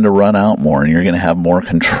going to tend to run out more, and you're going to have more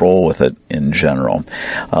control with it in general.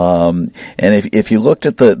 And if you looked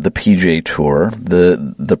at the PGA Tour,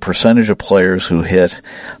 the percentage of players who hit,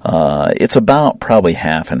 it's about probably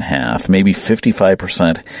half and half. Maybe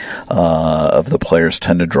 55% of the players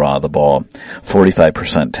tend to draw the ball,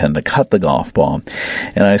 45% tend to cut the golf ball.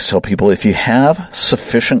 And I tell people, if you have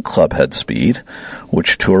sufficient club head speed,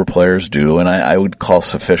 which tour players do, and I would call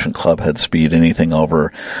sufficient club head speed anything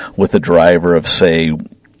over with a driver of, say,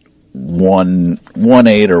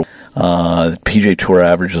 1.8 or PGA Tour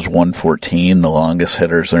average is 114. The longest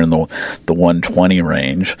hitters are in the 120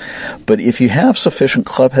 range. But if you have sufficient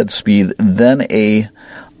club head speed, then a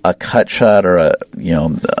cut shot or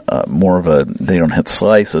more of they don't hit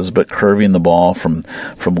slices, but curving the ball from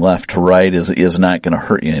left to right is not going to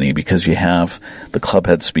hurt you any because you have the club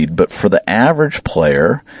head speed. But for the average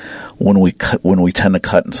player, when we tend to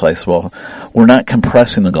cut and slice the ball, we're not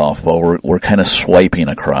compressing the golf ball. We're kind of swiping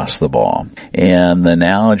across the ball. And the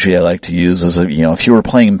analogy I like to use is, if you were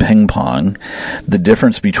playing ping pong, the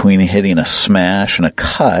difference between hitting a smash and a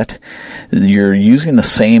cut, you're using the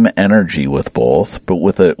same energy with both, but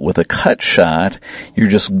with a cut shot, you're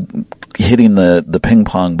just hitting the ping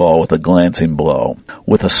pong ball with a glancing blow.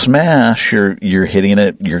 With a smash, you're hitting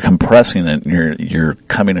it, you're compressing it, and you're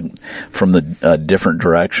coming from the different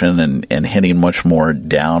direction and hitting much more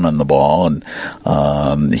down on the ball and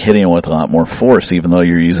hitting it with a lot more force, even though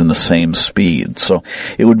you're using the same speed. So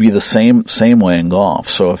it would be the same way in golf.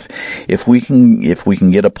 So if we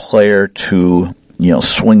can get a player to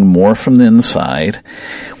swing more from the inside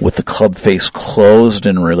with the club face closed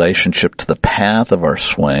in relationship to the path of our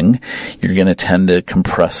swing, you're going to tend to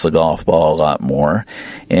compress the golf ball a lot more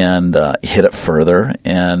and hit it further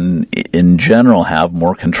and in general have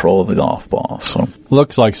more control of the golf ball. So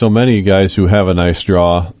looks like so many guys who have a nice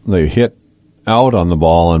draw, they hit out on the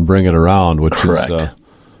ball and bring it around, which correct. Is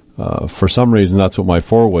for some reason that's what my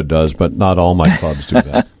 4-wood does, but not all my clubs do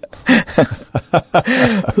that.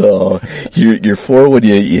 So you're four when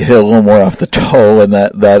you hit a little more off the toe, and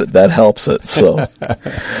that helps it. So,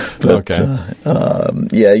 but, okay.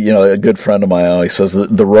 Yeah, a good friend of mine always says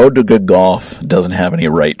that the road to good golf doesn't have any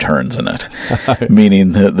right turns in it,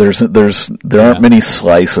 meaning that there aren't many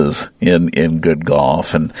slices in good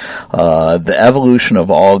golf, and the evolution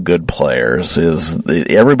of all good players is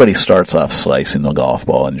everybody starts off slicing the golf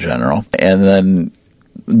ball in general, and then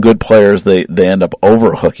good players, they end up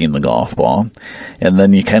overhooking the golf ball, and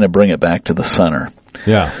then you kind of bring it back to the center.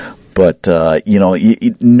 Yeah. But,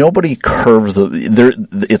 nobody curves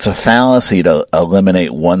it's a fallacy to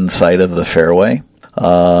eliminate one side of the fairway.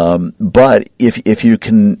 But if you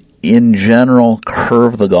can, in general,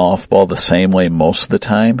 curve the golf ball the same way most of the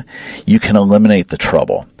time, you can eliminate the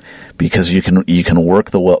trouble. Because you can work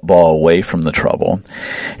the ball away from the trouble.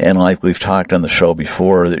 And like we've talked on the show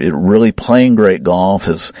before, really playing great golf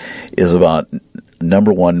is about,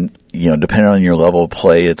 number one, depending on your level of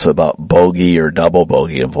play, it's about bogey or double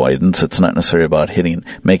bogey avoidance. It's not necessarily about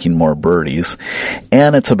making more birdies.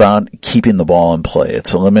 And it's about keeping the ball in play.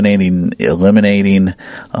 It's eliminating,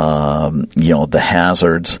 the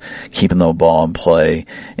hazards, keeping the ball in play,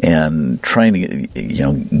 and trying to,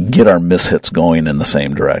 get our mishits going in the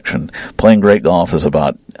same direction. Playing great golf is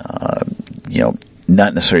about,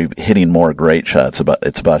 not necessarily hitting more great shots,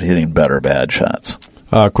 it's about hitting better bad shots.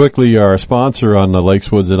 Quickly, our sponsor on the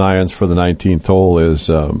Lakes, Woods, and Irons for the 19th hole is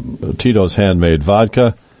Tito's Handmade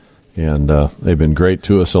Vodka, and they've been great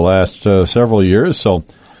to us the last several years. So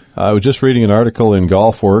I was just reading an article in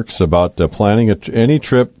GolfWorks about planning any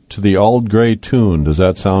trip to the Old Grey Tune. Does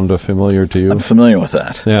that sound familiar to you? I'm familiar with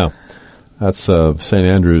that. Yeah. That's St.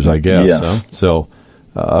 Andrews, I guess. Yes. Huh? So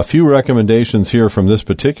a few recommendations here from this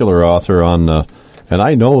particular author on and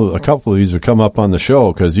I know a couple of these have come up on the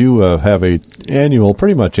show because you have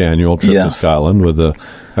pretty much annual trip to Scotland with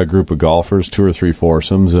a group of golfers, 2 or 3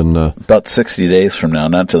 foursomes, and about 60 days from now.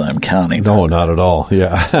 Not that I'm counting. No, not at all.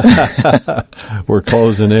 Yeah, we're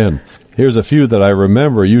closing in. Here's a few that I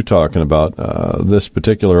remember you talking about. This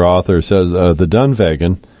particular author says the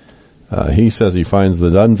Dunvegan. He says he finds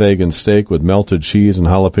the Dunvegan steak with melted cheese and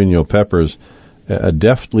jalapeno peppers, a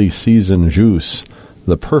deftly seasoned juice,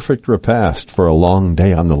 the perfect repast for a long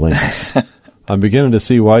day on the links. I'm beginning to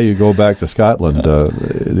see why you go back to Scotland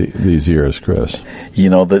these years, Chris.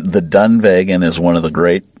 The Dunvegan is one of the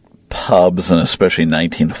great pubs, and especially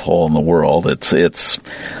 19th hole in the world. It's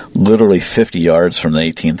literally 50 yards from the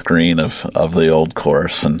 18th green of the old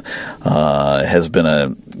course, and has been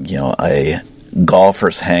a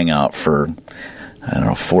golfer's hangout for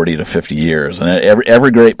 40 to 50 years. And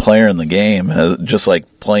every great player in the game has, just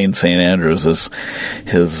like playing St. Andrews, has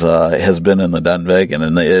been in the Dunvegan.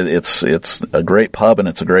 And it's a great pub, and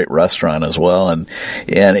it's a great restaurant as well. And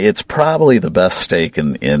it's probably the best steak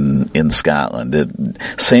in Scotland.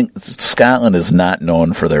 Scotland is not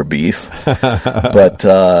known for their beef, but,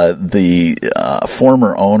 the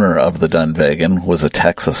former owner of the Dunvegan was a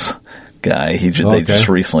Texas guy. They just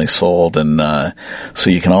recently sold, and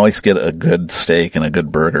so you can always get a good steak and a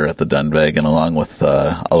good burger at the Dunvegan, along with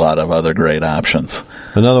a lot of other great options.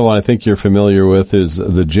 Another one I think you're familiar with is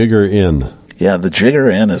the Jigger Inn. Yeah, the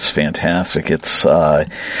Jigger Inn is fantastic. It's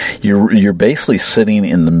you're basically sitting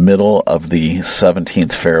in the middle of the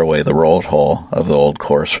 17th fairway, the rolled hole of the old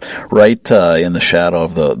course, right in the shadow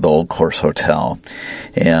of the old course hotel,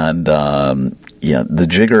 and the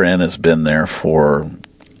Jigger Inn has been there for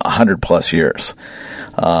 100+ years.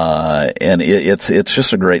 And it's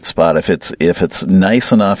just a great spot. If it's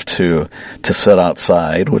nice enough to sit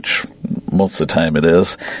outside, which most of the time it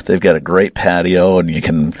is, they've got a great patio, and you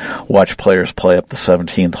can watch players play up the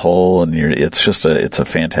 17th hole, and it's a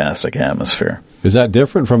fantastic atmosphere. Is that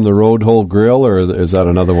different from the Road Hole Grill, or is that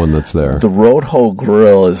another one that's there? The Road Hole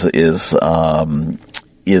Grill is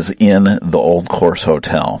in the Old Course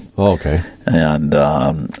Hotel. Oh, okay. And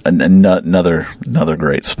another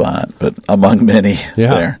great spot, but among many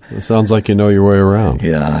there. It sounds like you know your way around.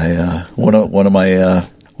 Yeah, one of my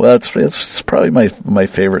it's probably my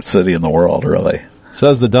favorite city in the world, really.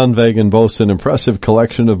 Says the Dunvegan boasts an impressive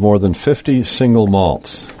collection of more than 50 single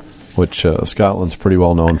malts, which Scotland's pretty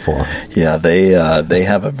well known for. Yeah, they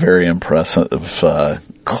have a very impressive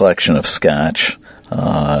collection of Scotch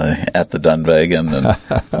at the Dunvegan,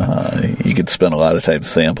 and you could spend a lot of time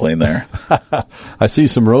sampling there. I see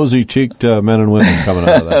some rosy-cheeked men and women coming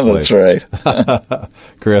out of that place. That's right.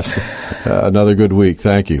 Chris, another good week.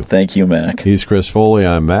 Thank you. Thank you, Mac. He's Chris Foley.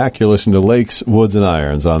 I'm Mac. You're listening to Lakes, Woods, and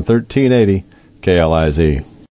Irons on 1380 KLIZ.